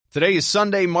Today is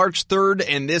Sunday, March 3rd,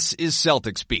 and this is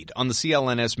Celtics Beat on the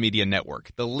CLNS Media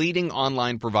Network, the leading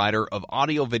online provider of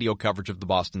audio-video coverage of the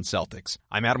Boston Celtics.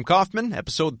 I'm Adam Kaufman.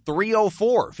 Episode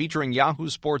 304, featuring Yahoo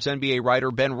Sports NBA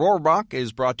writer Ben Rorhbach,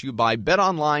 is brought to you by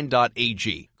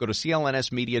betonline.ag. Go to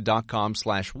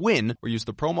clnsmedia.com/win or use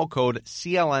the promo code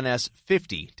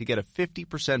CLNS50 to get a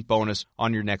 50% bonus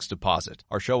on your next deposit.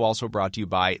 Our show also brought to you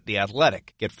by The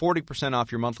Athletic. Get 40% off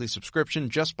your monthly subscription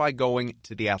just by going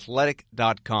to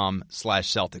theathletic.com/CelticsBeat.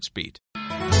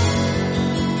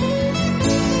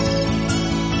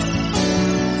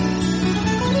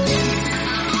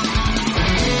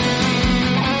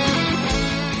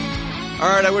 All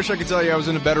right, I wish I could tell you I was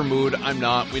in a better mood. I'm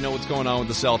not. We know what's going on with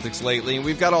the Celtics lately, and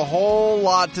we've got a whole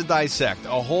lot to dissect, a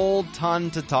whole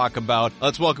ton to talk about.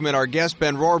 Let's welcome in our guest.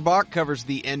 Ben Rorhbach covers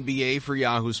the NBA for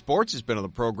Yahoo Sports. He's been on the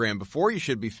program before. You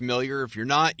should be familiar. If you're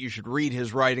not, you should read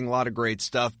his writing. A lot of great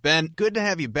stuff. Ben, good to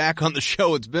have you back on the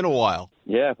show. It's been a while.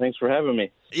 Yeah, thanks for having me.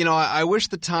 You know, I wish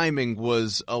the timing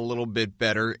was a little bit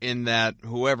better in that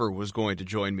whoever was going to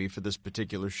join me for this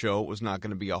particular show was not going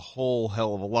to be a whole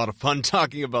hell of a lot of fun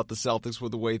talking about the Celtics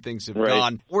with the way things have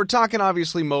gone. We're talking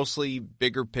obviously mostly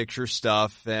bigger picture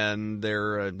stuff, and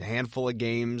there are a handful of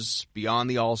games beyond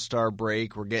the All-Star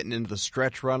break. We're getting into the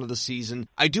stretch run of the season.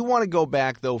 I do want to go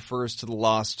back, though, first to the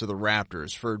loss to the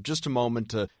Raptors for just a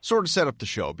moment to sort of set up the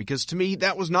show, because to me,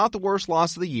 that was not the worst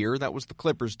loss of the year. That was the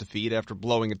Clippers' defeat after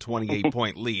blowing a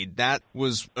 28-point lead. That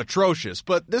was atrocious,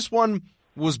 but this one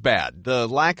was bad. The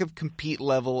lack of compete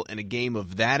level in a game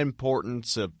of that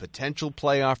importance, a potential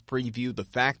playoff preview, the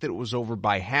fact that it was over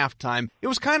by halftime, it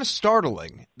was kind of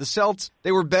startling. The Celts,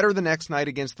 they were better the next night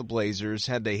against the Blazers.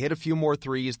 Had they hit a few more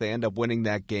threes, they end up winning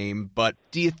that game. But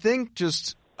do you think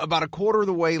just about a quarter of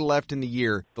the way left in the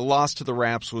year, the loss to the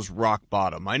Raps was rock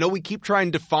bottom? I know we keep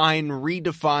trying to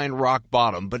redefine rock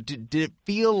bottom, but did it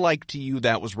feel like to you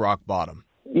that was rock bottom?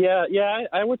 Yeah,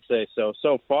 I would say so.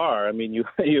 So far, I mean, you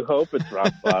hope it's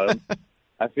rock bottom.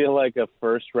 I feel like a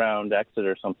first-round exit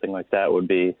or something like that would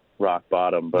be rock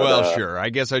bottom. But, well, sure. I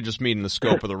guess I just mean in the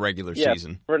scope of the regular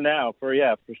season. For now, for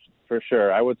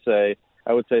sure. I would say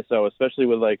so, especially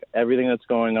with like everything that's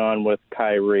going on with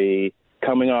Kyrie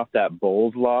coming off that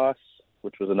Bulls loss,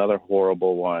 which was another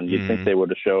horrible one. You'd think they would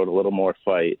have showed a little more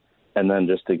fight, and then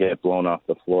just to get blown off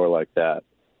the floor like that,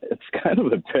 it's kind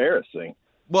of embarrassing.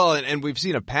 Well, and we've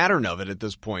seen a pattern of it at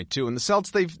this point, too. And the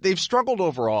Celts, they've struggled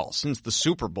overall since the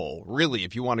Super Bowl. Really,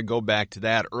 if you want to go back to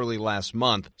that early last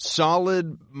month,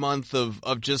 solid month of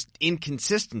just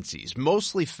inconsistencies,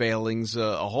 mostly failings,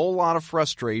 a whole lot of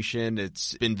frustration.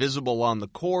 It's been visible on the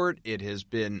court. It has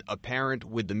been apparent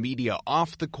with the media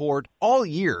off the court. All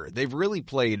year, they've really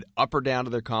played up or down to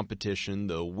their competition,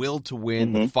 the will to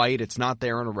win, the fight. It's not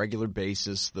there on a regular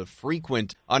basis. The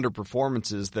frequent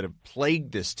underperformances that have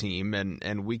plagued this team,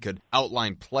 and we could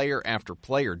outline player after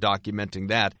player documenting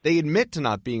that. They admit to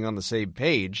not being on the same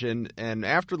page, and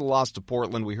after the loss to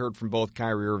Portland, we heard from both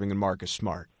Kyrie Irving and Marcus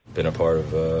Smart. Been a part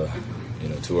of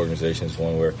two organizations,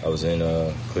 one where I was in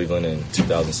Cleveland in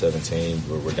 2017,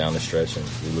 where we're down the stretch and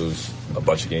we lose a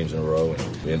bunch of games in a row,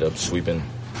 and we end up sweeping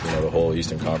the whole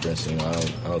Eastern Conference. I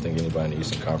don't think anybody in the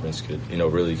Eastern Conference could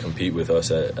really compete with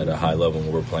us at a high level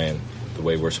when we're playing the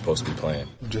way we're supposed to be playing.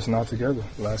 Just not together.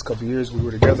 The last couple of years we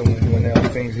were together. When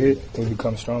things hit, we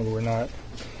become stronger. We're not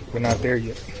there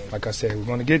yet. Like I said, we're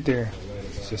going to get there.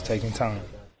 It's just taking time.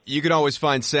 You can always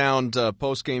find sound,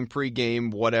 post-game,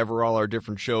 pre-game, whatever, all our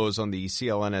different shows on the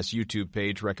CLNS YouTube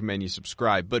page. Recommend you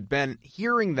subscribe. But, Ben,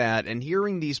 hearing that and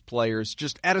hearing these players,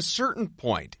 just at a certain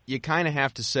point, you kind of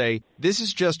have to say, this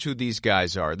is just who these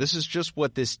guys are. This is just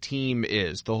what this team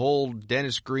is. The whole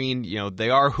Dennis Green, they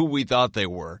are who we thought they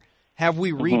were. Have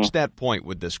we reached that point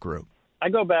with this group? I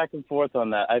go back and forth on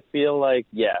that. I feel like,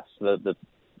 yes,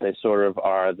 they sort of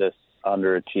are this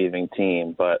underachieving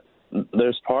team, but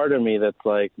there's part of me that's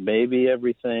like maybe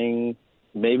the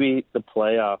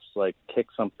playoffs like kick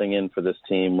something in for this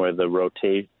team where the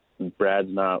rotation,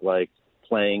 Brad's not like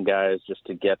playing guys just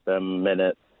to get them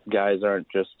minutes. Guys aren't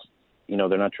just,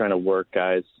 they're not trying to work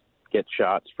guys, get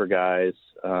shots for guys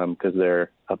because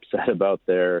they're upset about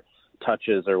their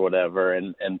touches or whatever,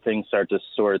 and things start to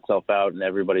sort itself out, and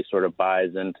everybody sort of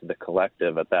buys into the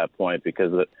collective at that point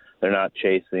because they're not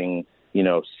chasing,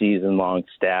 season-long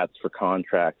stats for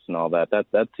contracts and all that.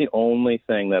 That's the only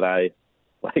thing that I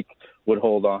would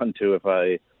hold on to if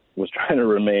I was trying to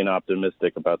remain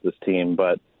optimistic about this team.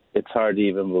 But it's hard to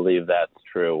even believe that's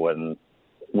true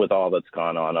with all that's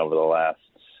gone on over the last,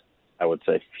 I would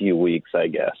say, few weeks, I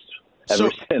guess.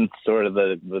 Ever since sort of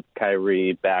the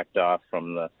Kyrie backed off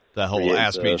from the whole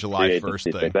Ask Me July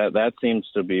 1st thing. That seems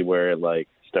to be where it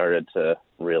started to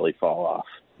really fall off.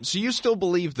 So you still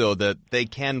believe, though, that they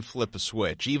can flip a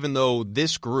switch, even though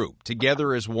this group,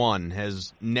 together as one,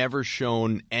 has never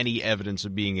shown any evidence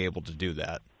of being able to do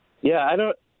that? Yeah, I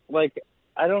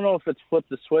don't know if it's flip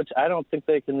the switch. I don't think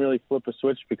they can really flip a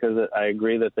switch because I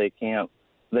agree that they can't.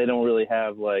 They don't really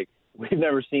have, we've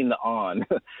never seen the on.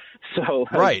 So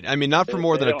right. I mean, not for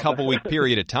more than a couple-week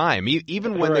period of time.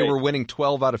 Even when they were winning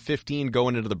 12 out of 15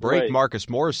 going into the break, Marcus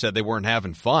Morris said they weren't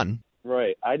having fun.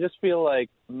 Right. I just feel like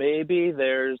maybe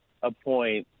there's a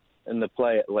point in the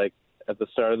play, at the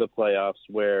start of the playoffs,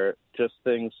 where just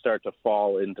things start to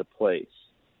fall into place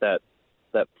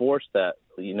that force that,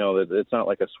 it's not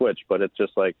like a switch, but it's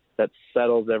just that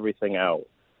settles everything out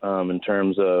in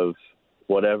terms of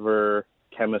whatever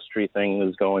chemistry thing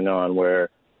is going on where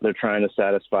they're trying to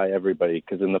satisfy everybody.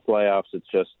 Because in the playoffs, it's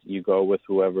just you go with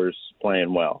whoever's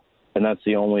playing well. And that's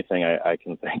the only thing I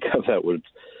can think of that would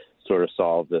sort of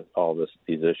solve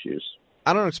these issues.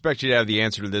 I don't expect you to have the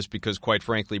answer to this because, quite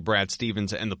frankly, Brad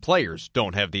Stevens and the players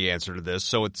don't have the answer to this.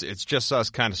 So it's just us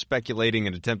kind of speculating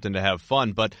and attempting to have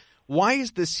fun. But why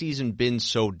has this season been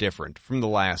so different from the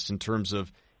last in terms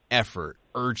of effort,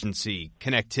 urgency,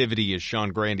 connectivity, as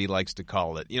Sean Grandy likes to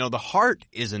call it? The heart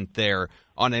isn't there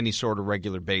on any sort of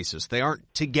regular basis. They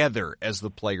aren't together, as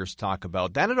the players talk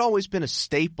about. That had always been a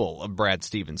staple of Brad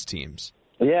Stevens' teams.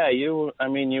 Yeah, you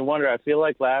wonder. I feel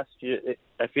like last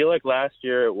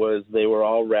year it was they were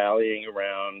all rallying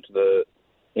around the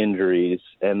injuries,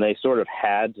 and they sort of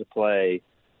had to play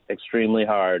extremely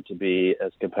hard to be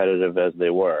as competitive as they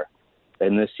were.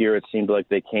 And this year it seemed like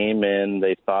they came in,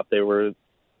 they thought they were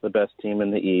the best team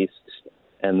in the East,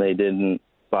 and they didn't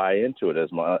buy into it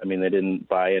as much. I mean, they didn't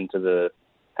buy into the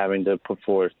having to put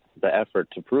forth the effort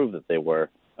to prove that they were.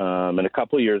 And a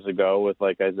couple years ago with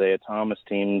Isaiah Thomas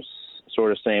teams,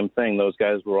 sort of same thing. Those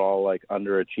guys were all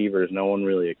underachievers. No one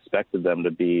really expected them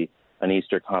to be an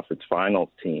Eastern Conference Finals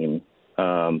team.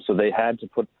 So they had to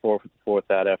put forth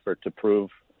that effort to prove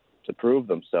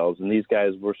themselves. And these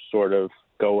guys were sort of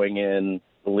going in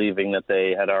believing that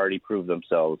they had already proved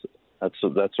themselves. That's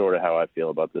sort of how I feel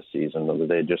about this season. That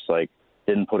they just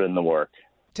didn't put in the work.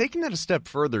 Taking that a step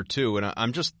further, too, and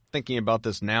I'm just thinking about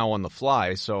this now on the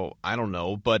fly, so I don't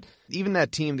know, but even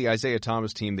that team, the Isaiah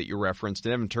Thomas team that you referenced,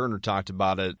 and Evan Turner talked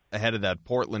about it ahead of that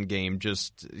Portland game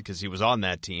just because he was on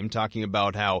that team, talking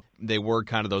about how they were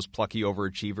kind of those plucky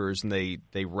overachievers, and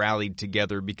they rallied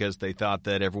together because they thought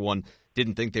that everyone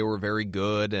didn't think they were very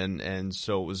good, and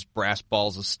so it was brass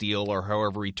balls of steel, or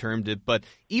however he termed it. But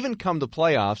even come the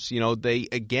playoffs, they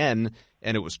again,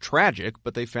 and it was tragic,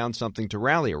 but they found something to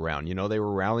rally around. They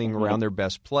were rallying around their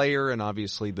best player, and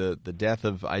obviously the death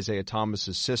of Isaiah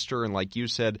Thomas's sister, and like you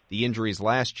said, the injuries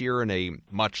last year in a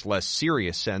much less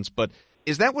serious sense. But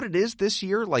is that what it is this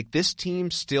year? This team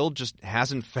still just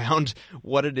hasn't found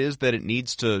what it is that it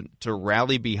needs to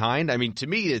rally behind? I mean, to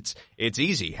me, it's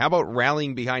easy. How about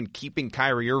rallying behind keeping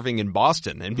Kyrie Irving in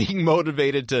Boston and being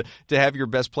motivated to have your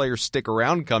best players stick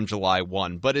around come July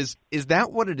 1? But is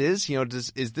that what it is?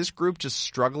 Is this group just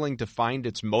struggling to find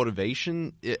its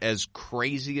motivation, as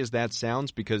crazy as that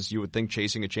sounds? Because you would think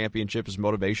chasing a championship is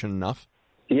motivation enough?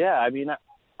 Yeah, I mean,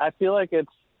 I feel like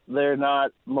they're not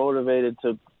motivated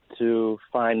to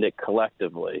find it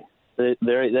collectively.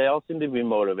 They all seem to be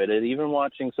motivated. Even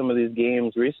watching some of these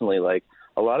games recently,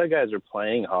 a lot of guys are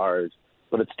playing hard,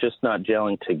 but it's just not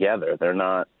gelling together. They're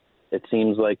not. It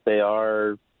seems like they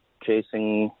are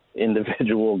chasing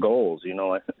individual goals,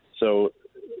 So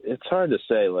it's hard to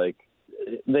say.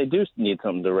 They do need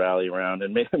something to rally around,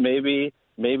 and maybe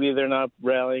they're not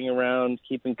rallying around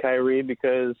keeping Kyrie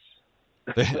because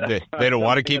they don't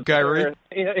want to keep Kyrie.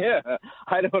 Yeah.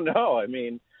 I don't know. I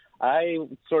mean, I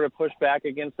sort of pushed back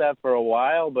against that for a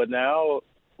while, but now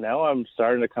I'm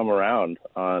starting to come around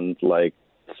on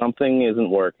something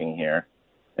isn't working here.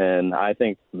 And I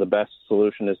think the best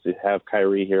solution is to have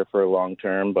Kyrie here for a long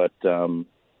term, but I'm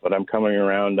coming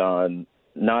around on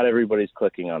not everybody's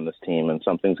clicking on this team, and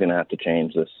something's going to have to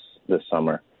change this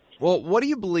summer. Well, what do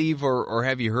you believe or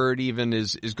have you heard even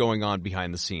is going on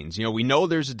behind the scenes? We know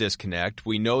there's a disconnect.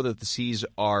 We know that the C's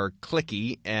are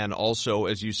clicky and also,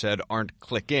 as you said, aren't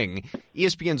clicking.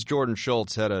 ESPN's Jordan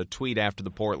Schultz had a tweet after the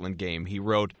Portland game. He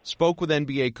wrote, "Spoke with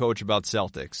NBA coach about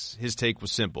Celtics. His take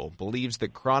was simple. Believes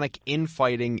that chronic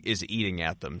infighting is eating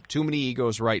at them. Too many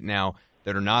egos right now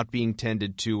that are not being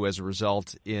tended to as a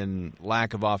result in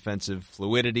lack of offensive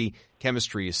fluidity.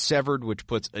 Chemistry is severed, which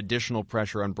puts additional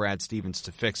pressure on Brad Stevens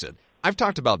to fix it. I've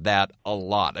talked about that a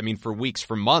lot. I mean, for weeks,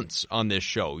 for months on this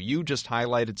show. You just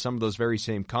highlighted some of those very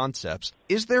same concepts.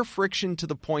 Is there friction to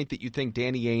the point that you think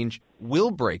Danny Ainge will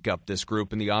break up this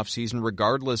group in the offseason,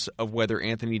 regardless of whether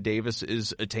Anthony Davis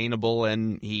is attainable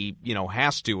and he,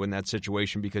 has to in that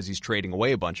situation because he's trading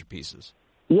away a bunch of pieces?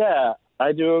 Yeah,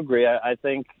 I do agree. I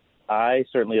think I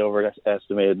certainly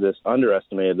underestimated this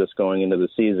going into the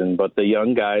season, but the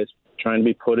young guys trying to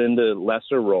be put into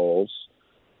lesser roles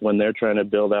when they're trying to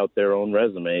build out their own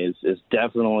resumes is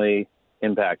definitely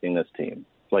impacting this team.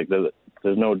 Like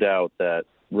there's no doubt that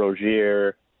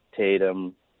Rozier,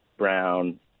 Tatum,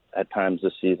 Brown, at times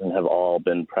this season have all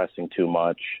been pressing too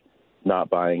much, not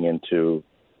buying into,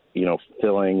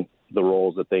 filling the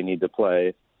roles that they need to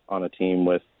play on a team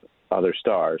with other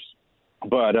stars.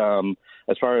 But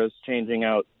as far as changing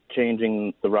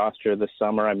the roster this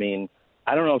summer, I mean,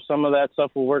 I don't know if some of that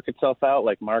stuff will work itself out.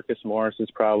 Like Marcus Morris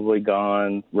is probably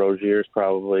gone, Rozier's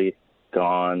probably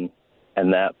gone,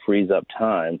 and that frees up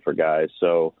time for guys.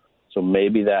 So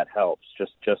maybe that helps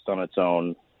just on its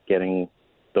own, getting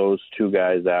those two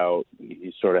guys out.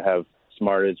 You sort of have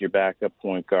Smart as your backup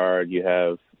point guard. You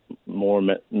have more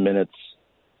minutes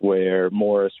where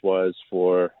Morris was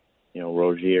for,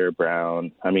 Rozier,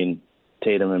 Brown. I mean,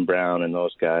 Tatum and Brown and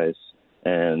those guys.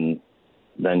 And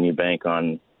then you bank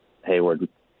on Hayward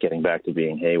getting back to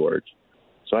being Hayward.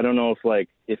 So I don't know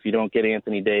if you don't get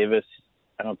Anthony Davis,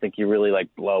 I don't think you really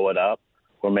blow it up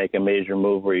or make a major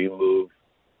move where you move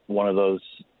one of those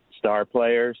star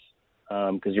players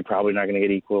because you're probably not going to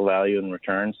get equal value in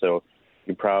return. So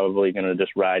you're probably going to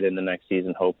just ride into next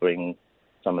season hoping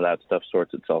some of that stuff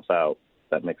sorts itself out.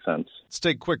 That makes sense. Let's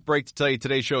take a quick break to tell you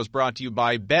today's show is brought to you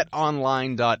by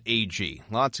betonline.ag.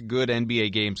 Lots of good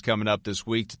NBA games coming up this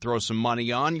week to throw some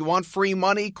money on. You want free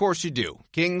money? Of course you do.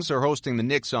 Kings are hosting the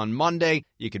Knicks on Monday.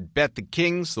 You can bet the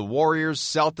Kings, the Warriors,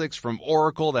 Celtics from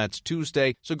Oracle. That's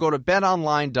Tuesday. So go to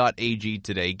betonline.ag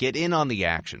today. Get in on the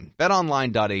action.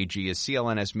 Betonline.ag is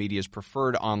CLNS Media's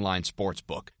preferred online sports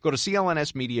book. Go to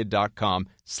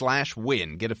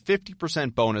clnsmedia.com/win. Get a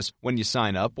 50% bonus when you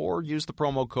sign up or use the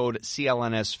promo code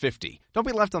CLNS50. Don't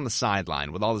be left on the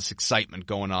sideline with all this excitement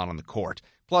going on the court.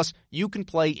 Plus, you can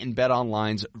play in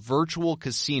BetOnline's virtual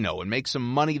casino and make some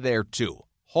money there too.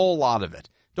 Whole lot of it.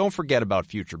 Don't forget about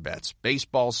future bets.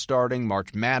 Baseball's starting,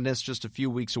 March Madness just a few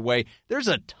weeks away. There's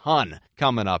a ton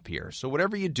coming up here. So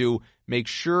whatever you do, make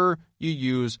sure you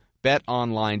use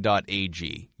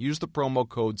betonline.ag. Use the promo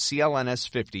code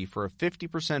CLNS50 for a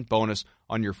 50% bonus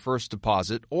on your first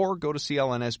deposit or go to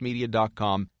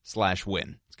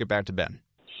clnsmedia.com/win. Let's get back to Ben.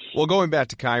 Well, going back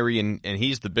to Kyrie, and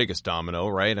he's the biggest domino,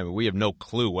 right? I mean, we have no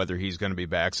clue whether he's going to be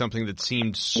back. Something that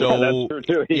seemed so,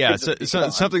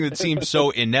 something that seemed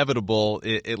so inevitable,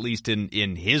 at least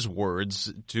in his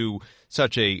words, to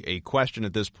such a question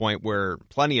at this point where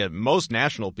most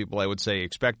national people, I would say,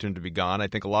 expect him to be gone. I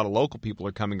think a lot of local people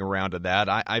are coming around to that.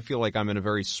 I feel like I'm in a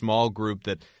very small group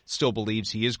that still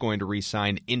believes he is going to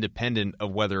re-sign independent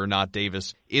of whether or not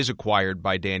Davis is acquired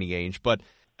by Danny Ainge. But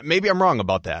maybe I'm wrong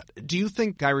about that. Do you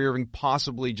think Kyrie Irving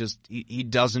possibly he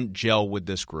doesn't gel with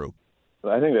this group?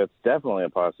 I think that's definitely a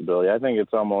possibility. I think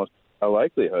it's almost a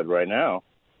likelihood right now.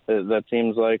 That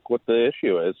seems like what the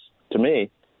issue is to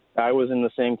me. I was in the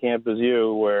same camp as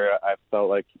you where I felt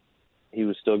like he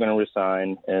was still going to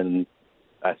resign, and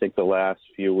I think the last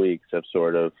few weeks have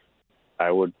I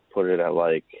would put it at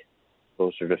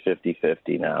closer to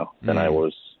 50-50 now than I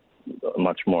was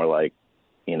much more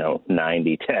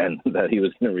 90-10 that he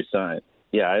was going to resign.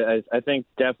 Yeah, I think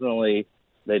definitely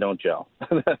they don't gel.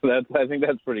 I think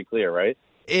that's pretty clear, right?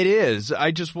 It is. I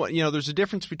just want, there's a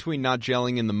difference between not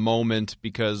gelling in the moment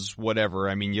because whatever.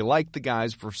 I mean, you like the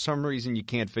guys. For some reason, you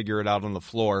can't figure it out on the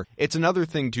floor. It's another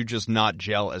thing to just not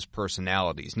gel as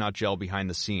personalities, not gel behind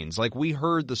the scenes. Like we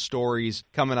heard the stories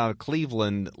coming out of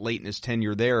Cleveland late in his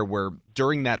tenure there where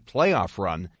during that playoff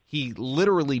run, he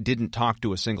literally didn't talk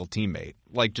to a single teammate,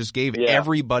 just gave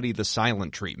everybody the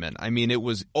silent treatment. I mean, it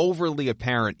was overly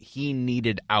apparent he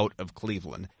needed out of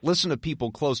Cleveland. Listen to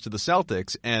people close to the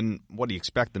Celtics, and what do you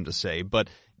expect them to say? But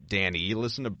Danny, you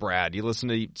listen to Brad, you listen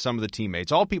to some of the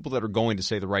teammates, all people that are going to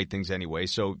say the right things anyway,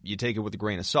 so you take it with a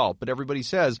grain of salt. But everybody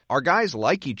says, our guys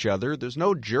like each other. There's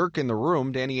no jerk in the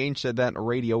room. Danny Ainge said that in a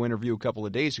radio interview a couple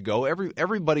of days ago.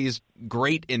 Everybody's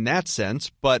great in that sense,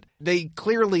 but they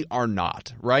clearly are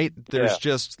not, right? There's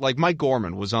just, Mike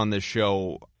Gorman was on this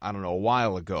show, I don't know, a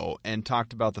while ago, and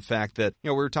talked about the fact that,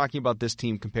 we were talking about this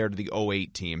team compared to the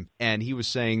 08 team, and he was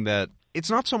saying that it's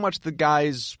not so much the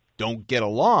guys don't get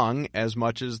along as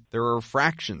much as there are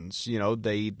fractions,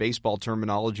 baseball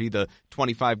terminology, the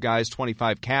 25 guys,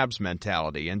 25 cabs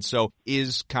mentality. And so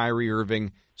is Kyrie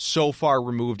Irving so far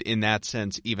removed in that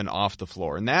sense, even off the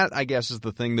floor. And that, I guess, is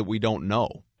the thing that we don't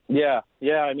know. Yeah.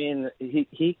 I mean,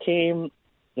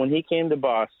 when he came to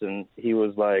Boston, he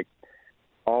was like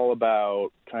all about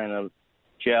kind of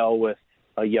gel with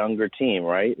a younger team,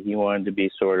 right? He wanted to be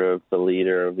sort of the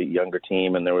leader of the younger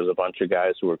team, and there was a bunch of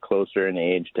guys who were closer in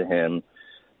age to him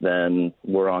than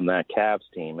were on that Cavs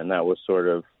team, and that was sort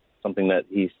of something that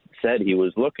he said he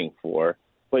was looking for.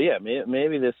 But yeah,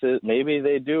 maybe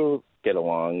they do get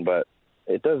along, but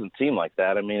it doesn't seem like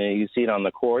that. I mean, you see it on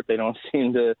the court; they don't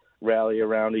seem to rally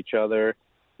around each other.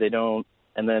 They don't,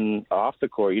 and then off the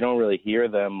court, you don't really hear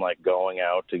them like going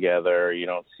out together. You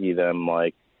don't see them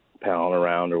like palling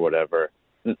around or whatever.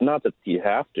 Not that you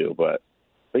have to, but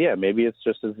yeah, maybe it's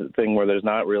just a thing where there's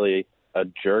not really a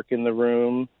jerk in the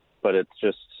room, but it's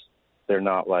just they're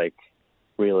not like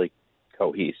really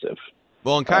cohesive.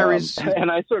 Well, and Kyrie's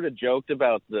and I sort of joked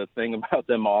about the thing about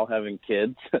them all having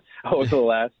kids over the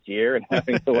last year and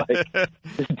having to like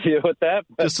deal with that.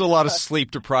 But just a lot of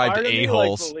sleep deprived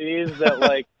a-holes. Like, believes that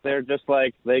like they're just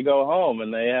like they go home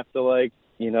and they have to like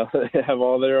they have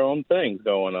all their own things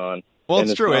going on. Well,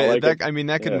 it's true. Like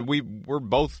we're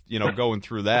both, going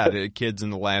through that. Kids in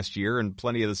the last year, and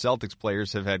plenty of the Celtics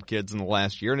players have had kids in the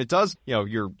last year, and it does.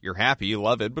 You're happy, you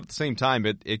love it, but at the same time,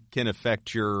 it can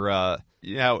affect your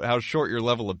how short your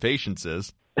level of patience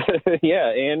is.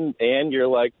 Yeah, and you're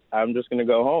like, I'm just going to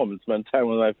go home and spend time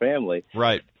with my family.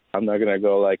 Right. I'm not going to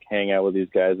go like hang out with these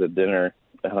guys at dinner.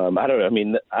 I don't know. I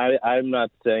mean, I'm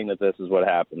not saying that this is what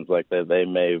happens. Like they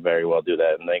may very well do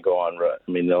that, and they go on.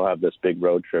 I mean, they'll have this big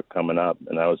road trip coming up,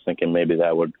 and I was thinking maybe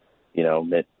that would,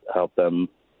 help them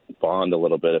bond a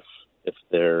little bit if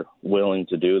they're willing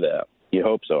to do that. You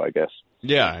hope so, I guess.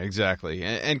 Yeah, exactly.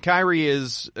 And Kyrie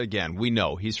is, again, we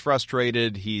know, he's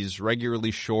frustrated. He's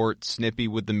regularly short, snippy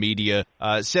with the media.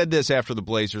 Said this after the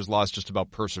Blazers lost just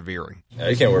about persevering. Yeah,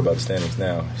 you can't worry about the standings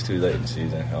now. It's too late in the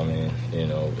season. I mean,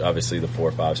 obviously the 4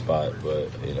 or 5 spot, but,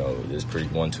 it's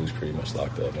 1-2 is pretty much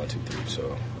locked up, 1, 2, 3.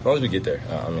 So as long as we get there,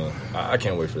 I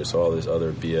can't wait for this. All this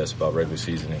other BS about regular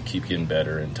season and keep getting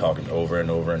better and talking over and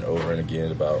over and over and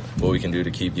again about what we can do to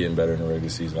keep getting better in the regular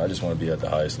season. I just want to be at the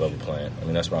highest level playing. I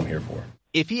mean, that's what I'm here for.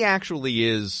 If he actually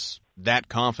is that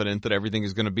confident that everything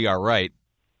is going to be all right,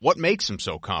 what makes him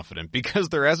so confident? Because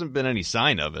there hasn't been any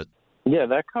sign of it. Yeah,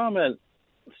 that comment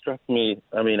struck me.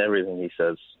 I mean, everything he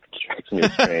says strikes me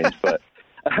as strange, but,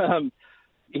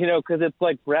 because it's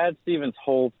like Brad Stevens'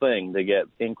 whole thing to get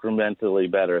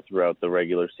incrementally better throughout the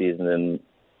regular season and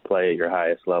play at your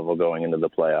highest level going into the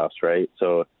playoffs, right?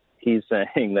 So he's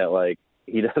saying that, like,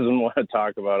 he doesn't want to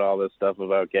talk about all this stuff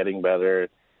about getting better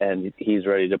and he's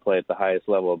ready to play at the highest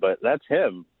level. But that's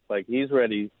him. Like, he's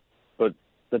ready, but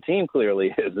the team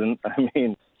clearly isn't. I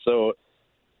mean, so,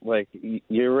 like,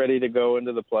 you're ready to go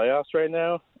into the playoffs right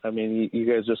now? I mean,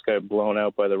 you guys just got blown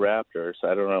out by the Raptors.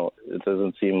 I don't know. It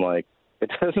doesn't seem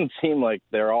like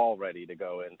they're all ready to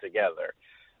go in together.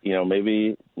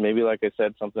 Maybe like I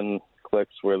said, something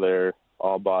clicks where they're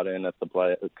all bought in at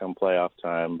the come playoff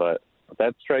time. But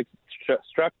that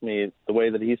struck me, the way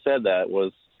that he said that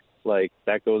was like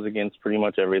that goes against pretty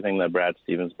much everything that Brad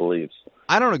Stevens believes.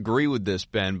 I don't agree with this,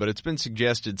 Ben, but it's been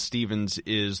suggested Stevens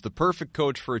is the perfect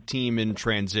coach for a team in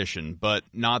transition, but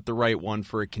not the right one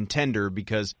for a contender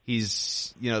because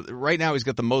he's, right now he's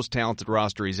got the most talented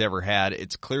roster he's ever had.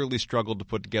 It's clearly struggled to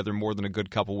put together more than a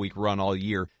good couple-week run all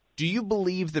year. Do you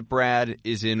believe that Brad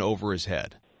is in over his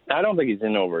head? I don't think he's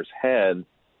in over his head.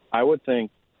 I would think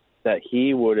that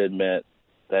he would admit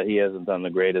that he hasn't done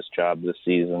the greatest job this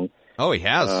season. Oh, he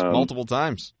has multiple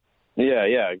times. Yeah,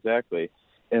 exactly.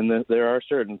 And there are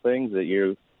certain things that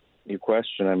you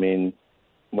question. I mean,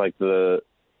 like the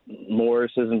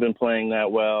Morris hasn't been playing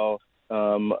that well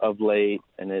of late,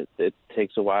 and it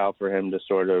takes a while for him to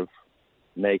sort of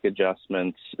make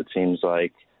adjustments, it seems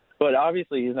like. But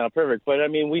obviously he's not perfect. But, I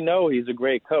mean, we know he's a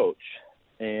great coach.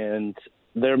 And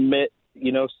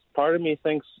part of me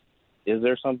thinks, is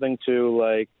there something to,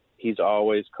 like, he's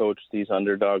always coached these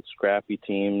underdog scrappy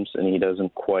teams, and he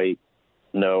doesn't quite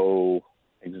know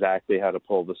exactly how to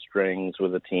pull the strings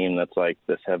with a team that's like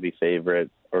this heavy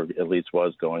favorite, or at least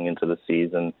was going into the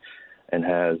season, and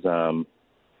has a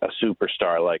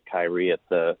superstar like Kyrie at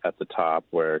the top,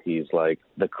 where he's like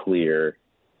the clear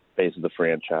face of the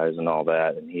franchise and all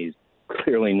that, and he's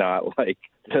clearly not like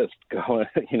just going,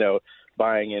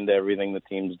 buying into everything the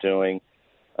team's doing.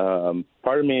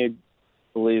 Part of me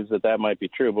believes that might be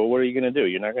true, but what are you going to do?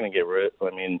 You're not going to get rid.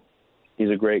 I mean, he's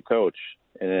a great coach,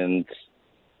 and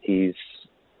he's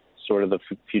sort of the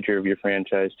future of your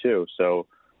franchise too. So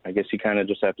I guess you kind of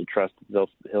just have to trust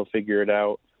he'll figure it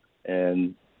out,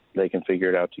 and they can figure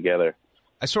it out together.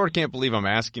 I sort of can't believe I'm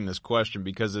asking this question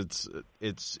because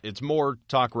it's more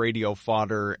talk radio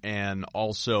fodder and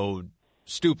also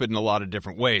stupid in a lot of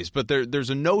different ways. But there's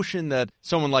a notion that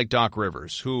someone like Doc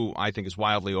Rivers, who I think is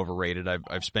wildly overrated,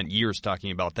 I've spent years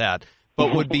talking about that,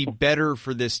 but would be better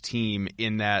for this team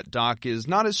in that Doc is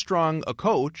not as strong a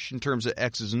coach in terms of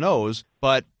X's and O's,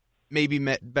 but maybe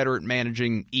better at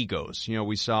managing egos. You know,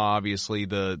 we saw obviously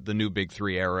the new Big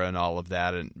Three era and all of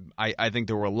that, and I think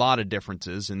there were a lot of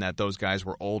differences in that those guys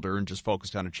were older and just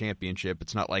focused on a championship.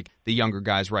 It's not like the younger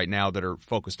guys right now that are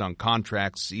focused on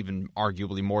contracts, even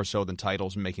arguably more so than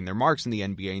titles and making their marks in the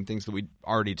NBA and things that we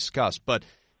already discussed. But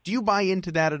do you buy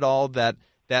into that at all, that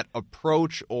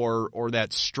approach or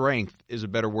that strength is a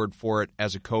better word for it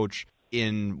as a coach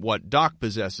in what Doc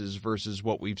possesses versus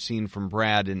what we've seen from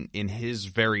Brad in his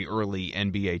very early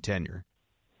NBA tenure?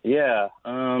 Yeah,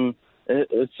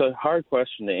 it's a hard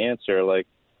question to answer. Like,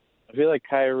 I feel like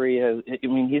Kyrie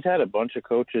he's had a bunch of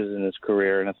coaches in his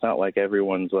career, and it's not like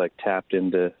everyone's like tapped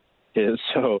into his.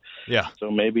 So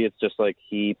maybe it's just like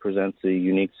he presents a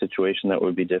unique situation that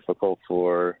would be difficult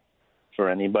for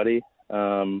anybody.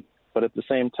 But at the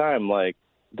same time, like,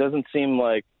 it doesn't seem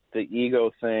like the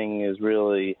ego thing is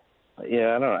really.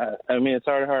 Yeah, I don't know. I mean, it's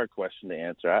a hard question to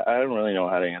answer. I don't really know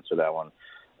how to answer that one.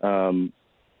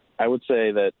 I would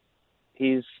say that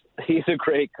he's a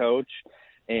great coach,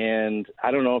 and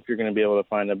I don't know if you're going to be able to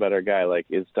find a better guy. Like,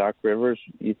 is Doc Rivers?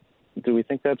 Do we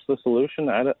think that's the solution?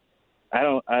 I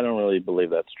don't really believe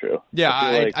that's true. Yeah,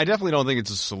 I definitely don't think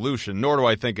it's a solution, nor do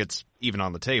I think it's even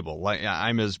on the table. Like,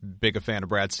 I'm as big a fan of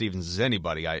Brad Stevens as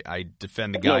anybody. I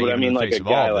defend the guy even in the face of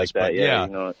all this. But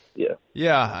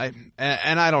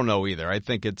and I don't know either. I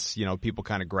think it's, people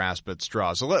kind of grasp at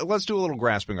straws. So let's do a little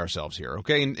grasping ourselves here,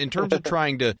 okay? In terms of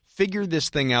trying to figure this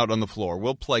thing out on the floor,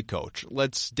 we'll play coach.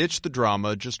 Let's ditch the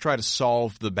drama, just try to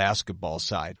solve the basketball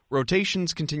side.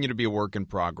 Rotations continue to be a work in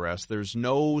progress. There's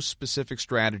no specific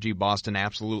strategy Boston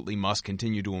absolutely must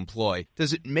continue to employ.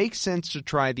 Does it make sense to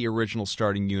try the original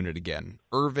starting unit again?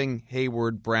 Irving,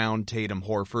 Hayward, Brown, Tatum,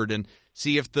 Horford, and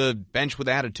see if the bench with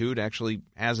attitude actually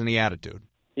has any attitude.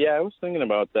 Yeah, I was thinking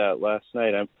about that last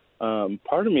night.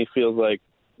 Part of me feels like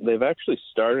they've actually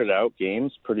started out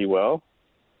games pretty well.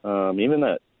 Even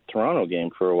that Toronto game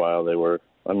for a while, for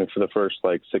the first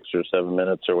 6 or 7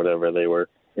 minutes or whatever, they were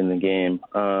in the game.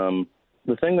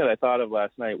 The thing that I thought of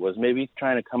last night was maybe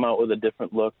trying to come out with a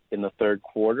different look in the third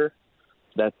quarter.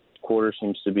 That quarter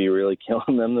seems to be really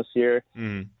killing them this year.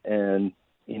 And,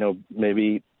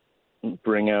 maybe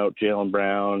bring out Jaylen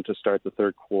Brown to start the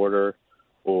third quarter,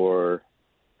 or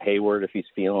Hayward if he's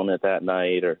feeling it that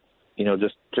night, or,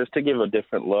 just to give a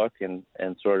different look and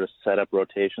sort of set up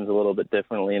rotations a little bit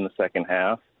differently in the second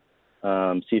half.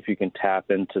 See if you can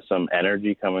tap into some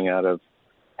energy coming out of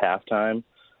halftime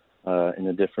in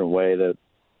a different way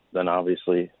than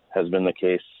obviously has been the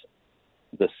case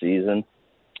this season.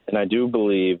 And I do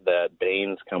believe that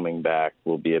Baines coming back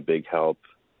will be a big help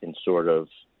in sort of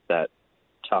that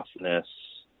toughness,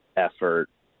 effort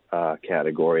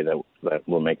category that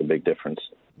will make a big difference.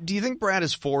 Do you think Brad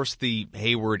has forced the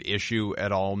Hayward issue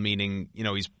at all? Meaning,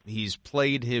 he's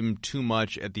played him too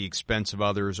much at the expense of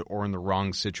others or in the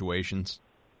wrong situations?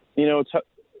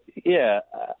 Yeah,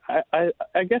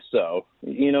 I guess so.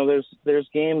 There's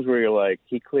games where you're like,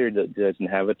 he clearly doesn't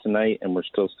have it tonight, and we're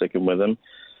still sticking with him.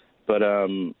 But,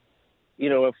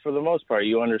 for the most part,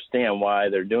 you understand why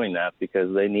they're doing that,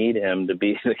 because they need him to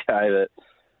be the guy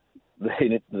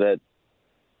that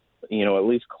at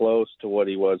least close to what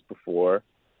he was before.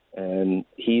 And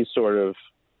he's sort of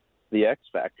the X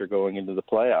factor going into the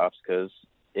playoffs, because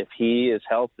if he is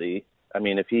healthy,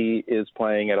 if he is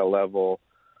playing at a level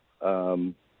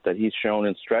that he's shown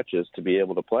in stretches to be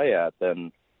able to play at,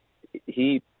 then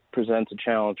he presents a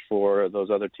challenge for those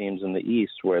other teams in the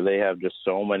East, where they have just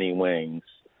so many wings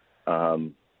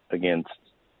against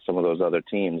some of those other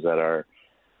teams that are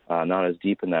not as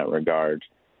deep in that regard,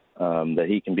 that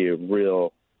he can be a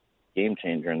real game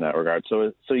changer in that regard.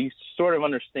 So you sort of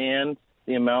understand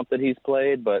the amount that he's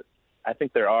played, but I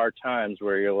think there are times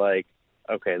where you're like,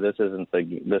 okay, this isn't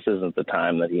the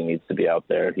time that he needs to be out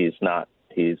there. He's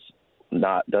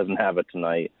doesn't have it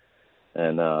tonight,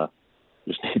 and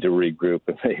just need to regroup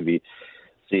and maybe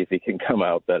see if he can come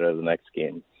out better the next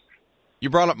game. You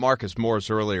brought up Marcus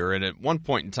Morris earlier, and at one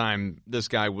point in time, this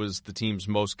guy was the team's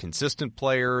most consistent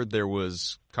player. There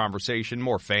was conversation,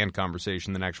 more fan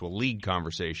conversation than actual league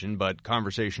conversation, but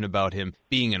conversation about him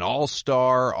being an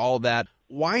all-star, all that.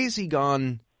 Why is he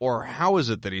gone, or how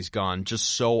is it that he's gone just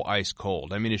so ice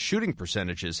cold? His shooting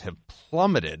percentages have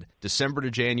plummeted December to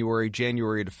January,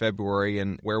 January to February,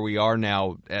 and where we are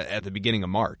now at the beginning of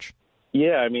March.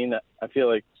 Yeah, I feel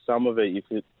like some of it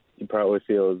he probably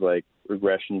feels like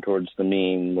regression towards the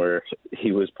mean, where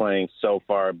he was playing so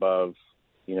far above,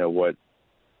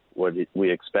 what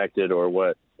we expected or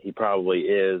what he probably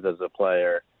is as a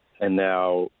player. And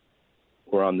now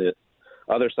we're on the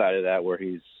other side of that where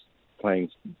he's playing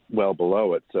well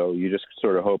below it. So you just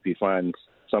sort of hope he finds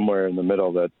somewhere in the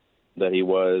middle that he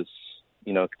was,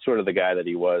 sort of the guy that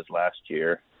he was last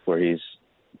year, where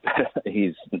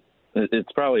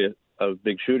it's probably a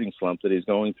big shooting slump that he's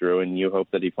going through, and you hope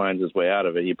that he finds his way out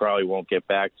of it. He probably won't get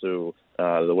back to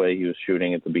the way he was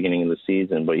shooting at the beginning of the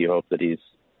season, but you hope that he's,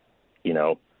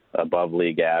 above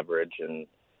league average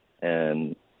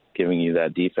and giving you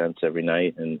that defense every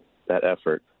night and that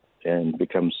effort, and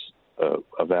becomes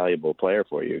a valuable player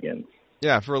for you again.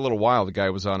 Yeah, for a little while, the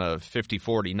guy was on a 50,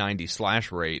 40, 90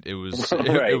 slash rate. It was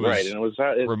right, and it was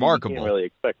remarkable. You can't really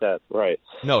expect that, right?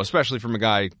 No, especially from a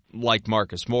guy like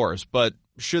Marcus Morris. But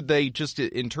should they just,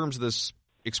 in terms of this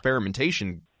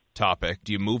experimentation topic,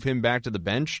 do you move him back to the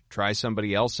bench, try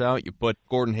somebody else out? You put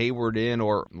Gordon Hayward in,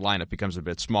 or lineup becomes a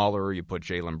bit smaller. You put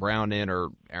Jaylen Brown in, or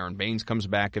Aaron Baines comes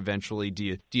back eventually.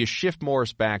 Do you shift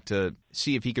Morris back to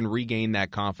see if he can regain that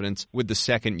confidence with the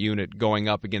second unit going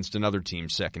up against another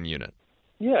team's second unit?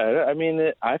 Yeah, I mean,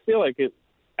 I feel like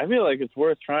it's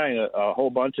worth trying a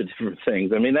whole bunch of different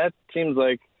things. I mean, that seems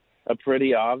like a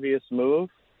pretty obvious move,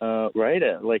 right?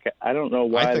 Like, I don't know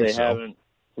why they haven't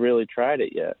really tried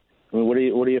it yet. I mean, what do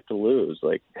you have to lose?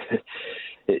 Like,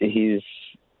 he's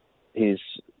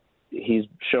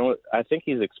shown. I think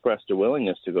he's expressed a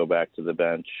willingness to go back to the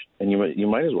bench, and you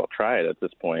might as well try it at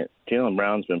this point. Jaylen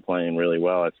Brown's been playing really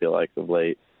well, I feel like, of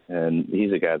late, and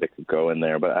he's a guy that could go in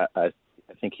there. But I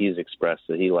think he's expressed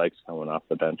that he likes coming off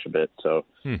the bench a bit. So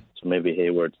maybe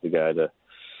Hayward's the guy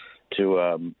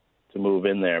to move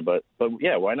in there. But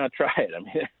yeah, why not try it? I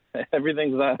mean,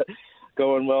 everything's not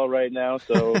going well right now,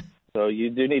 so. So you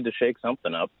do need to shake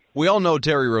something up. We all know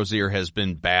Terry Rozier has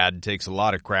been bad, takes a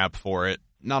lot of crap for it.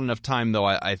 Not enough time, though,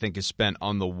 I think, is spent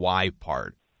on the why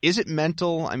part. Is it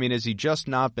mental? I mean, has he just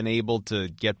not been able to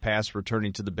get past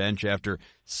returning to the bench after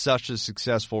such a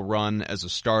successful run as a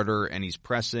starter, and he's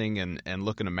pressing and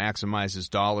looking to maximize his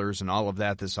dollars and all of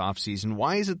that this offseason?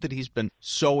 Why is it that he's been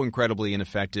so incredibly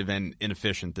ineffective and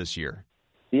inefficient this year?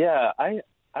 Yeah,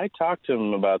 I talked to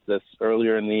him about this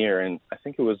earlier in the year, and I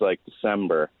think it was like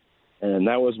December. And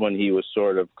that was when he was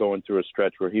sort of going through a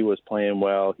stretch where he was playing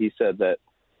well. He said that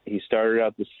he started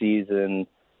out the season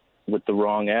with the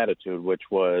wrong attitude, which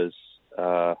was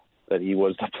that he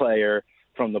was the player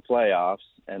from the playoffs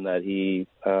and that he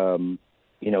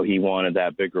wanted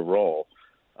that bigger role.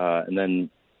 And then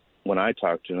when I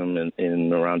talked to him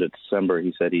in around December,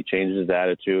 he said he changed his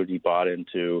attitude. He bought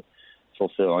into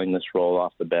fulfilling this role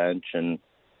off the bench and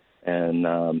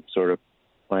sort of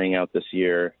playing out this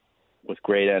year with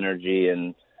great energy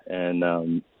and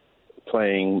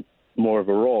playing more of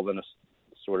a role than a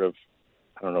sort of,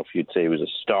 I don't know if you'd say he was a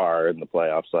star in the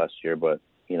playoffs last year, but,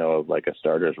 like a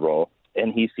starter's role.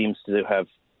 And he seems to have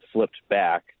flipped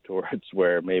back towards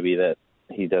where maybe that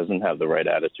he doesn't have the right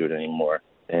attitude anymore.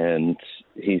 And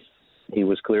he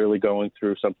was clearly going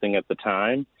through something at the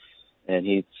time, and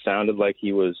he sounded like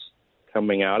he was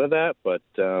coming out of that, but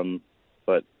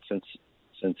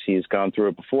since he's gone through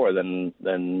it before, then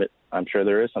I'm sure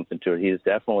there is something to it. He's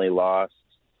definitely lost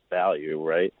value,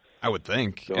 right? I would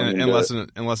think,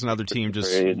 unless another team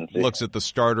just looks at the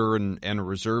starter and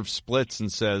reserve splits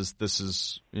and says, this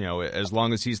is, as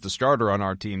long as he's the starter on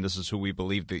our team, this is who we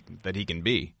believe that he can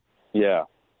be. Yeah,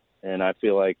 and I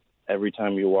feel like every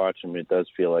time you watch him, it does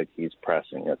feel like he's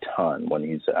pressing a ton when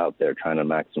he's out there trying to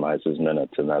maximize his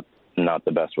minutes, and that's not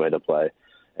the best way to play.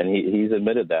 And he's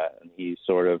admitted that, and he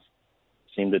sort of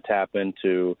seemed to tap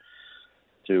into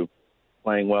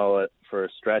playing well for a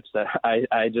stretch that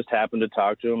I just happened to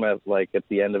talk to him at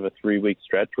the end of a 3-week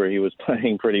stretch where he was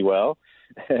playing pretty well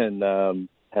and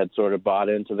had sort of bought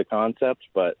into the concept,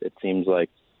 but it seems like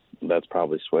that's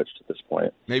probably switched at this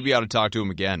point. Maybe you ought to talk to him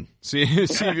again. See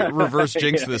if you reverse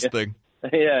jinx this thing.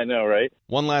 Yeah, I know, right?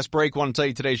 One last break. Want to tell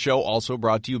you today's show also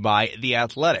brought to you by The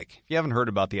Athletic. If you haven't heard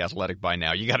about The Athletic by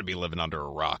now, you got to be living under a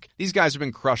rock. These guys have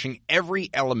been crushing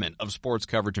every element of sports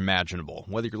coverage imaginable.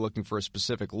 Whether you're looking for a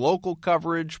specific local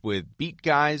coverage with beat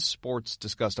guys, sports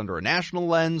discussed under a national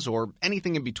lens, or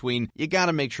anything in between, you got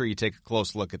to make sure you take a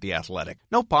close look at The Athletic.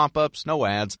 No pop-ups, no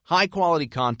ads, high-quality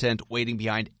content waiting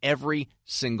behind every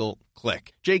single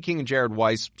click. Jay King and Jared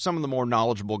Weiss, some of the more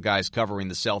knowledgeable guys covering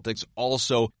the Celtics,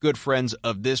 also good friends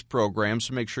of this program,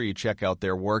 so make sure you check out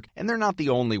their work. And they're not the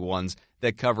only ones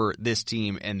that cover this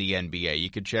team and the NBA. You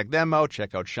can check them out.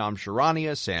 Check out Shams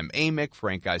Charania, Sam Amick,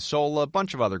 Frank Isola, a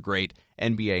bunch of other great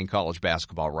NBA and college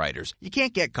basketball writers. You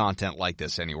can't get content like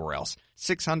this anywhere else.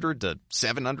 600 to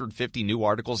 750 new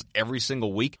articles every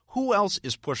single week. Who else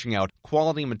is pushing out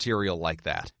quality material like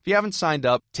that? If you haven't signed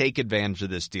up, take advantage of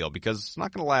this deal because it's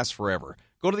not going to last forever.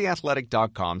 Go to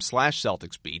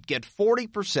theathletic.com/CelticsBeat. Get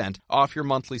 40% off your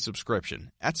monthly subscription.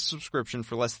 That's a subscription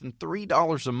for less than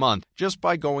 $3 a month just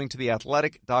by going to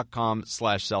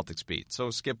theathletic.com/CelticsBeat. So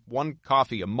skip one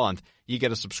coffee a month, you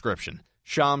get a subscription.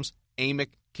 Shams,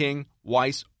 Amick, King,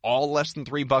 Weiss, all less than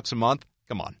 $3 a month.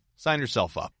 Come on, sign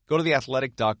yourself up. Go to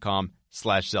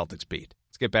theathletic.com/CelticsBeat.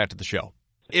 Let's get back to the show.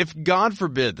 If, God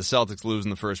forbid, the Celtics lose in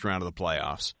the first round of the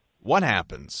playoffs, what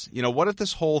happens? What if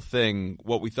this whole thing,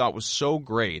 what we thought was so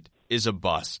great, is a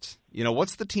bust?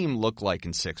 What's the team look like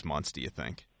in 6 months, do you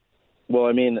think? Well,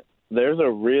 I mean, there's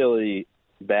a really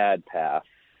bad path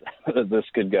that this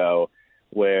could go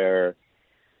where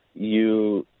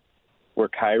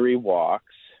Kyrie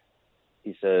walks,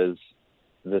 he says,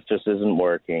 this just isn't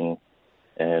working,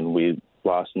 and we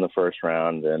lost in the first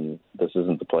round, and this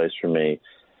isn't the place for me.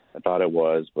 I thought it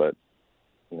was, but,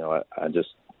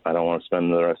 I don't want to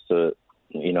spend the rest of,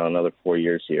 another 4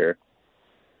 years here.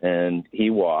 And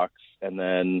he walks, and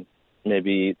then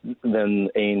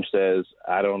Ainge says,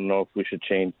 I don't know if we should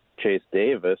chase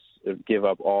Davis, give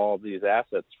up all these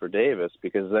assets for Davis,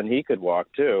 because then he could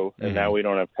walk too. And now we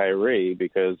don't have Kyrie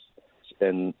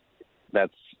and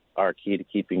that's our key to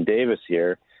keeping Davis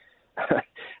here.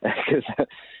 Because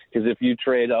if you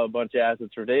trade a bunch of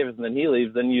assets for Davis and then he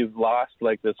leaves, then you've lost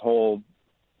like this whole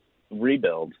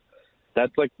rebuild.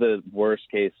 That's like the worst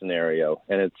case scenario,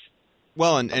 and it's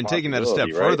and taking that a step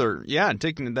right? further, and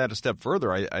taking that a step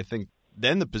further, I think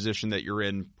then the position that you're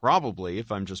in, probably,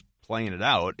 if I'm just playing it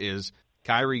out, is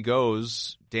Kyrie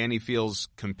goes, Danny feels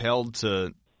compelled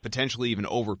to potentially even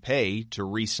overpay to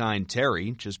re-sign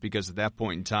Terry, just because at that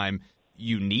point in time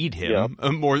you need him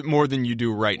more than you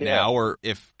do right now, or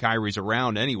if Kyrie's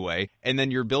around anyway, and then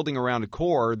you're building around a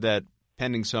core that,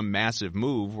 pending some massive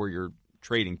move where you're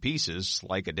trading pieces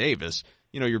like a Davis,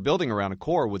 you're building around a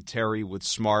core with Terry, with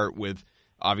Smart, with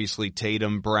obviously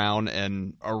Tatum, Brown,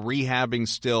 and a rehabbing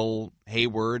still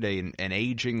Hayward, an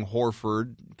aging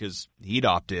Horford, because he'd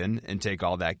opt in and take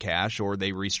all that cash, or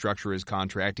they restructure his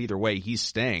contract. Either way, he's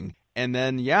staying. And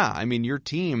then, your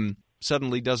team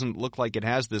suddenly doesn't look like it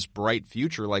has this bright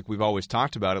future like we've always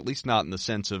talked about, at least not in the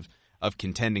sense of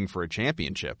contending for a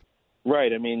championship.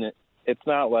 Right. I mean, it's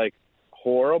not like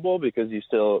horrible because you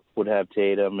still would have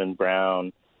Tatum and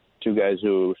Brown, two guys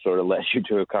who sort of led you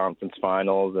to a conference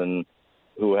finals and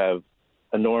who have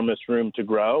enormous room to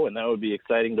grow, and that would be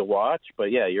exciting to watch.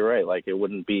 But yeah, you're right. Like, it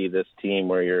wouldn't be this team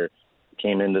where you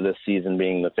came into this season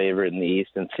being the favorite in the East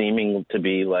and seeming to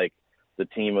be like the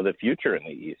team of the future in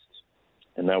the East.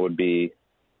 And that would be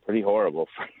pretty horrible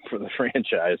for the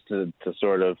franchise to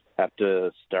sort of have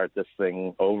to start this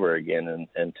thing over again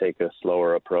and take a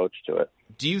slower approach to it.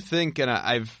 Do you think, and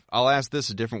I'll ask this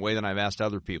a different way than I've asked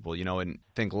other people, and I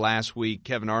think last week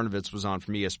Kevin Arnovitz was on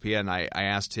from ESPN. I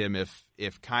asked him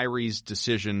if Kyrie's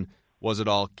decision was at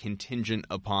all contingent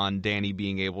upon Danny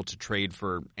being able to trade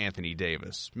for Anthony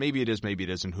Davis. Maybe it is, maybe it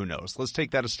isn't, who knows. Let's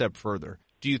take that a step further.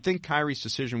 Do you think Kyrie's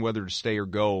decision whether to stay or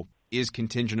go is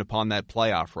contingent upon that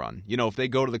playoff run? If they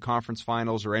go to the conference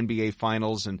finals or NBA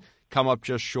finals and come up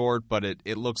just short, but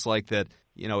it looks like that,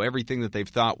 everything that they've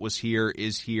thought was here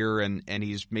is here, and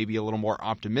he's maybe a little more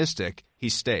optimistic, he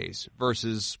stays,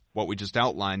 versus what we just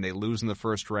outlined. They lose in the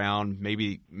first round.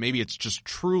 Maybe it's just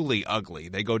truly ugly.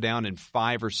 They go down in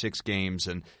 5 or 6 games,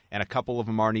 and a couple of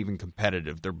them aren't even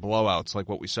competitive. They're blowouts like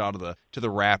what we saw to the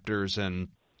Raptors and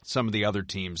some of the other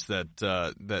teams that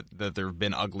there have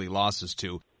been ugly losses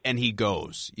to. And he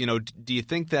goes. Do you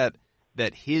think that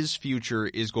his future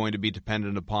is going to be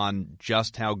dependent upon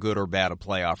just how good or bad a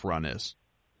playoff run is?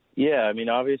 Yeah, I mean,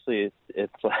 obviously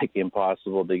it's like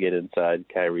impossible to get inside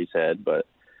Kyrie's head, but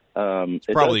it's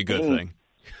probably a good thing.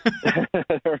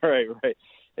 Right.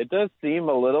 It does seem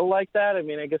a little like that. I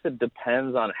mean, I guess it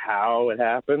depends on how it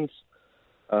happens.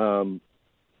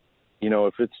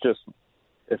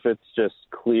 If it's just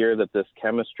clear that this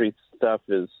chemistry stuff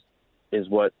is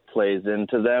what plays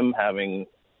into them having,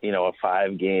 a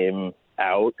 5-game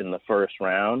out in the first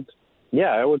round.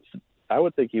 Yeah, I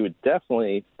would think he would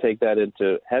definitely take that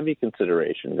into heavy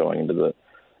consideration going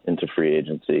into free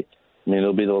agency. I mean,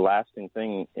 it'll be the lasting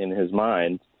thing in his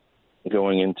mind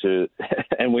going into,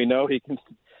 and we know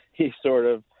he sort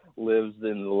of lives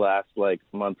in the last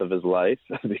month of his life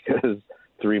because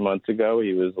 3 months ago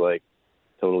he was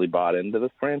totally bought into the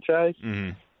franchise.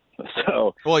 Mm-hmm.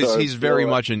 So, well, he's very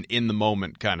much an in the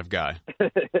moment kind of guy.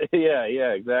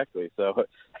 yeah, exactly. So,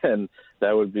 and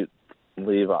that would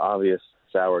leave an obvious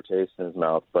sour taste in his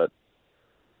mouth. But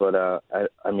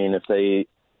I mean, if they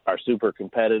are super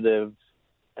competitive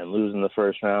and lose in the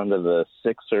first round of the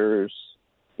Sixers,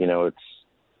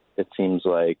 it seems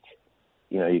like,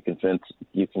 you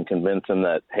can convince them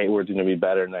that Hayward's going to be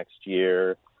better next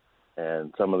year,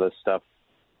 and some of the stuff,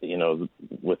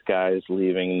 with guys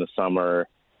leaving in the summer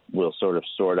will sort of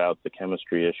sort out the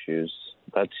chemistry issues.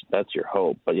 That's your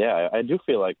hope. But yeah, I do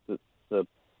feel like the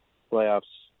playoffs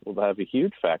will have a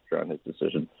huge factor on his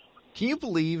decision. Can you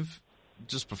believe,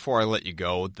 just before I let you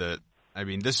go, that, I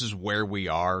mean, this is where we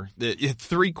are.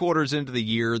 3 quarters into the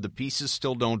year, the pieces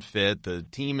still don't fit. The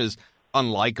team is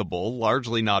unlikable,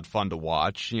 largely not fun to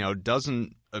watch.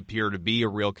 Doesn't appear to be a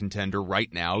real contender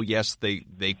right now. Yes,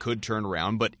 they could turn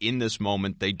around, but in this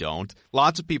moment they don't.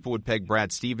 Lots of people would peg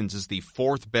Brad Stevens as the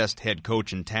 4th best head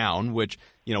coach in town, which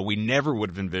we never would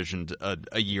have envisioned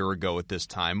a year ago at this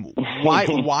time.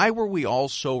 Why were we all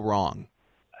so wrong?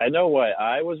 I know why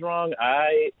I was wrong.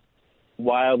 I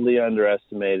wildly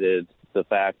underestimated the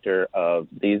factor of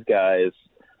these guys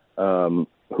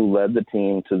who led the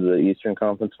team to the Eastern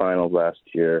Conference Finals last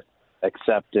year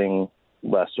accepting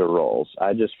lesser roles.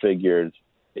 I just figured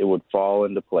it would fall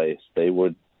into place.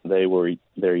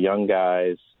 They're young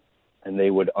guys, and they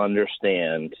would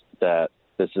understand that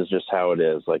this is just how it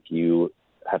is. Like, you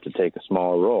have to take a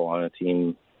small role on a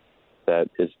team that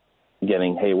is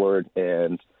getting Hayward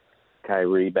and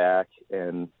Kyrie back,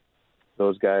 and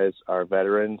those guys are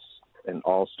veterans and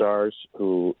all-stars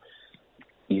who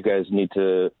you guys need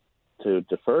to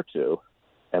defer to,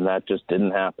 and that just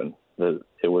didn't happen.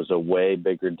 It was a way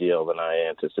bigger deal than I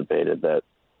anticipated that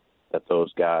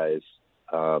those guys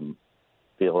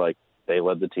feel like they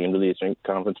led the team to the Eastern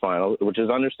Conference Finals, which is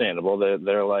understandable.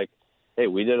 They're like, hey,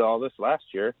 we did all this last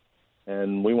year,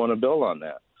 and we want to build on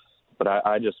that. But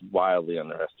I just wildly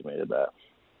underestimated that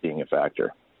being a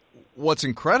factor. What's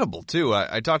incredible, too,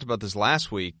 I talked about this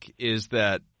last week, is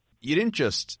that you didn't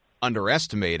just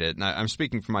underestimate it, and I'm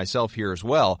speaking for myself here as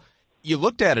well. You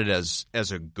looked at it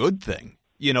as a good thing,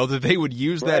 that they would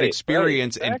use that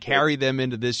experience exactly. and carry them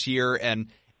into this year, and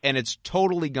it's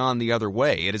totally gone the other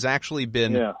way. It has actually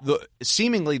been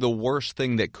seemingly the worst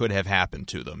thing that could have happened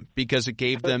to them, because it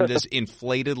gave them this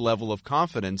inflated level of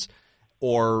confidence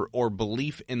or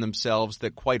belief in themselves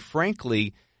that, quite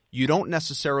frankly, you don't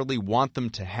necessarily want them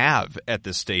to have at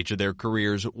this stage of their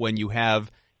careers, when you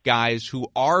have guys who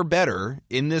are better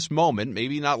in this moment,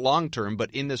 maybe not long-term, but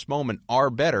in this moment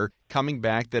are better, coming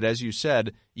back, that, as you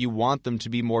said, you want them to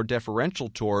be more deferential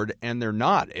toward, and they're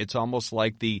not. It's almost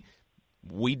like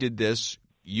we did this,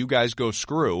 you guys go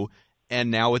screw,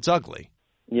 and now it's ugly.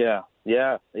 Yeah.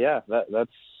 That's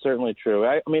certainly true.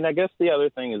 I mean, I guess the other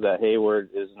thing is that Hayward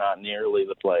is not nearly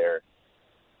the player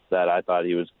that I thought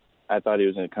he was. I thought he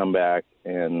was going to come back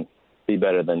and be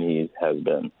better than he has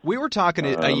been. We were talking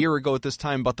a year ago at this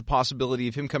time about the possibility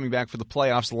of him coming back for the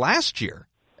playoffs last year.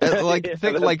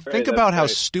 Think about how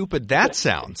stupid that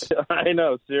sounds. I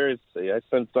know, seriously. I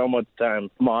spent so much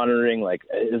time monitoring,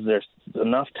 is there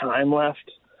enough time left?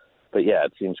 But yeah,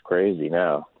 it seems crazy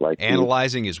now.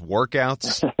 Analyzing his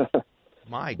workouts.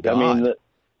 My God. I mean,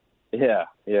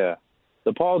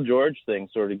 the Paul George thing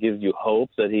sort of gives you hope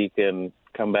that he can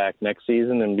come back next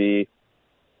season and be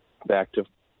back to,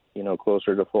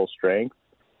 closer to full strength.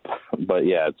 But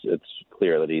yeah, it's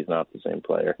clear that he's not the same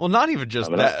player. Well, not even just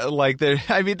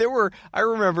that. I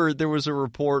remember there was a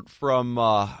report from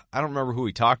I don't remember who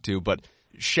he talked to, but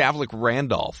Shavlik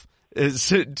Randolph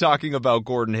is talking about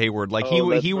Gordon Hayward.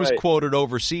 He was quoted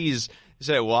overseas. He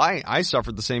said, "Well, I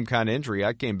suffered the same kind of injury.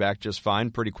 I came back just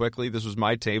fine pretty quickly. This was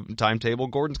my timetable.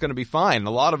 Gordon's going to be fine." And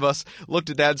a lot of us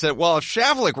looked at that and said, "Well, if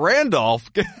Shavlik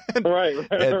Randolph."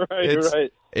 Right.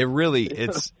 It really,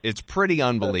 it's pretty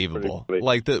unbelievable.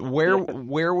 Pretty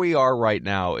where we are right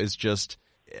now is just,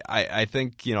 I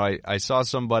think, I saw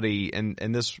somebody, and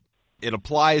this, it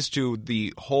applies to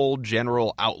the whole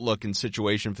general outlook and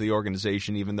situation for the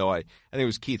organization, even though I think it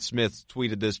was Keith Smith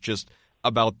tweeted this just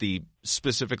about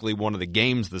specifically one of the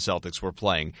games the Celtics were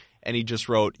playing. And he just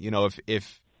wrote,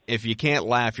 if you can't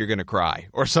laugh, you're going to cry,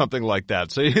 or something like that.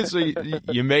 So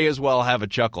you may as well have a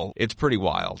chuckle. It's pretty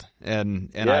wild. And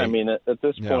I mean, at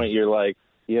this point, you're like,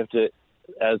 you have to,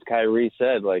 as Kyrie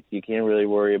said, you can't really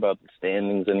worry about the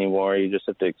standings anymore. You just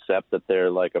have to accept that they're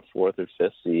like a 4th or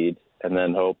 5th seed, and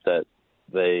then hope that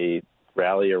they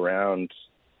rally around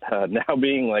now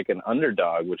being like an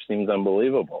underdog, which seems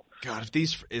unbelievable. God,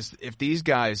 if these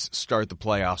guys start the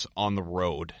playoffs on the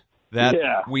road, that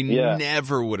we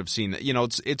never would have seen that.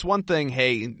 It's one thing,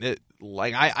 hey,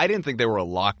 like, I didn't think they were a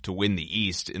lock to win the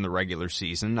East in the regular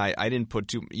season. I didn't put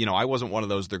too, I wasn't one of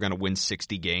those they're going to win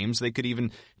 60 games. They could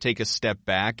even take a step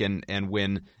back and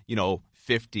win,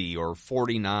 50 or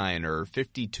 49 or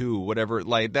 52, whatever.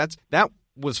 Like, that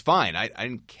was fine. I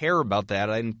didn't care about that.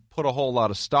 I didn't put a whole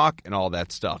lot of stock in all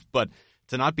that stuff. But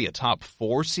to not be a top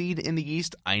 4 seed in the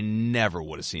East, I never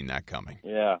would have seen that coming.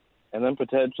 Yeah, and then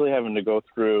potentially having to go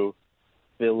through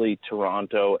Philly,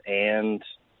 Toronto, and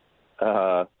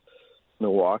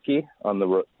Milwaukee on the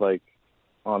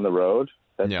road.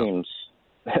 That seems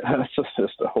that's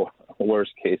just a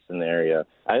worst case scenario.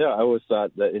 I always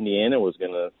thought that Indiana was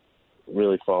going to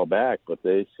really fall back, but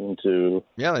they seem to.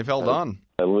 Yeah, they've held on.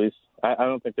 At least I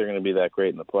don't think they're going to be that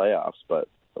great in the playoffs, but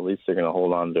at least they're going to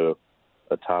hold on to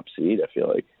a top seed, I feel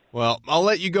like. Well, I'll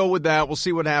let you go with that. We'll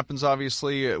see what happens,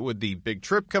 obviously, with the big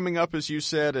trip coming up, as you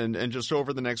said, and just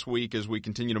over the next week as we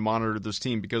continue to monitor this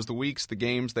team, because the weeks, the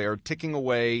games, they are ticking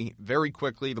away very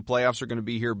quickly. The playoffs are going to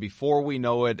be here before we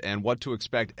know it, and what to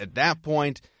expect at that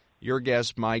point, your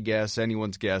guess, my guess,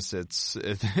 anyone's guess, it's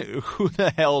who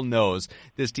the hell knows.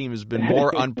 This team has been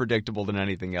more unpredictable than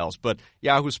anything else. But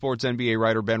Yahoo Sports NBA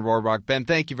writer Ben Rorhbach. Ben,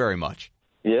 thank you very much.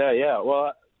 Yeah.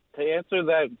 Well, to answer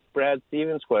that Brad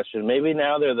Stevens question, maybe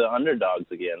now they're the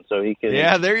underdogs again, so he can.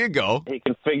 Yeah, there you go. He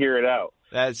can figure it out.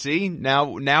 See,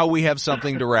 now we have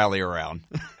something to rally around.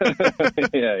 Yeah,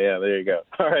 there you go.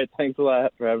 All right, thanks a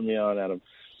lot for having me on, Adam.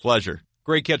 Pleasure.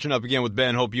 Great catching up again with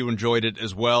Ben. Hope you enjoyed it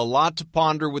as well. A lot to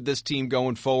ponder with this team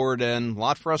going forward, and a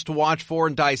lot for us to watch for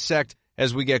and dissect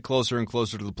as we get closer and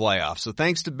closer to the playoffs. So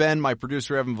thanks to Ben, my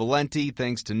producer Evan Valenti,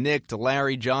 thanks to Nick, to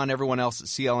Larry, John, everyone else at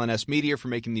CLNS Media for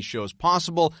making these shows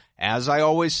possible. As I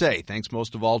always say, thanks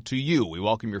most of all to you. We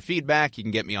welcome your feedback. You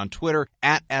can get me on Twitter,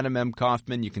 at Adam M.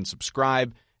 Kaufman. You can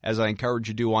subscribe, as I encourage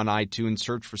you to do on iTunes.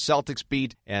 Search for Celtics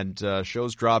Beat, and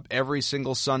shows drop every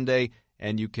single Sunday.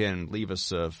 And you can leave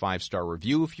us a 5-star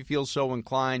review if you feel so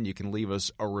inclined. You can leave us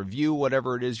a review,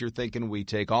 whatever it is you're thinking. We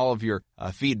take all of your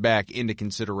feedback into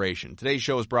consideration. Today's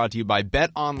show is brought to you by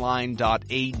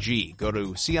betonline.ag. Go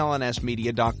to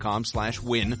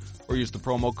clnsmedia.com/win or use the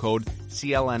promo code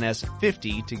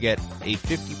CLNS50 to get a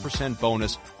 50%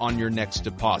 bonus on your next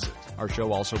deposit. Our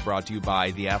show also brought to you by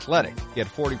The Athletic. Get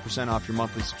 40% off your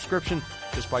monthly subscription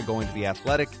just by going to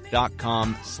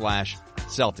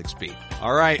theathletic.com/CelticsBeat.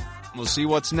 All right. We'll see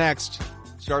what's next.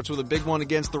 Starts with a big one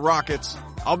against the Rockets.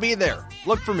 I'll be there.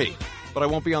 Look for me. But I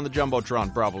won't be on the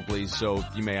Jumbotron probably, so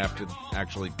you may have to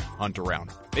actually hunt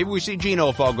around. Maybe we see Gino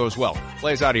if all goes well.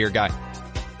 Play us out of here, guy.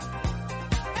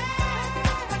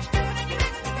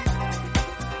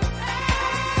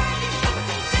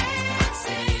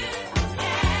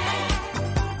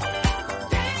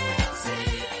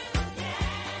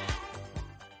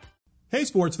 Hey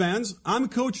sports fans, I'm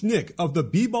Coach Nick of the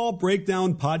B-Ball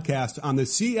Breakdown podcast on the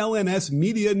CLNS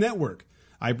Media Network.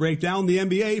 I break down the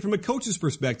NBA from a coach's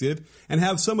perspective and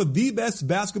have some of the best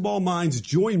basketball minds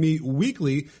join me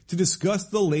weekly to discuss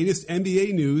the latest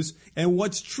NBA news and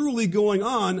what's truly going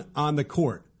on the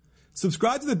court.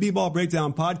 Subscribe to the B-Ball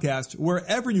Breakdown podcast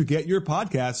wherever you get your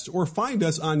podcasts or find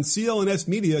us on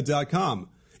clnsmedia.com.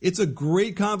 It's a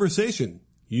great conversation.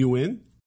 You in?